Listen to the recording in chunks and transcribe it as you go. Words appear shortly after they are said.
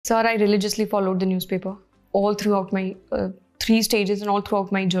Sir, I religiously followed the newspaper all throughout my 3 stages and all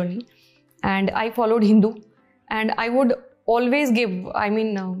throughout my journey. And I followed Hindu, and I would always give,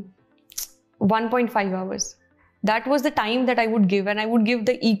 1.5 hours. That was the time that I would give, and I would give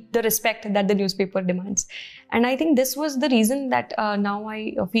the respect that the newspaper demands. And I think this was the reason that now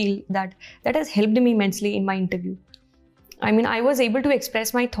I feel that has helped me immensely in my interview. I was able to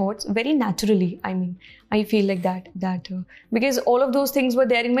express my thoughts very naturally. I feel like that because all of those things were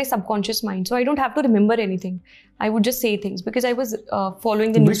there in my subconscious mind. So I don't have to remember anything. I would just say things because I was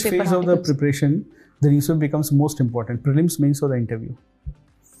following the newspaper articles. Which phase of the preparation the newspaper becomes most important? Prelims, mains, or the interview?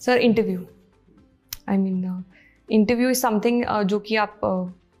 Sir, interview. Interview is something जो कि आप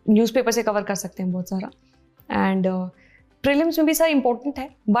newspaper से cover कर सकते हैं बहुत सारा. And prelims में भी सर इंपॉर्टेंट है,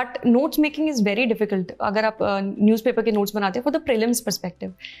 but notes making is very difficult अगर आप न्यूज़पेपर के नोट्स बनाते हैं for the prelims perspective,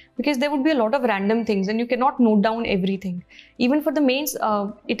 because there would be a lot of random things and you can not note down everything. Even for the mains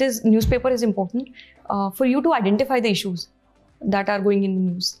it is newspaper is important for you to identify the issues that are going in the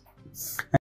news.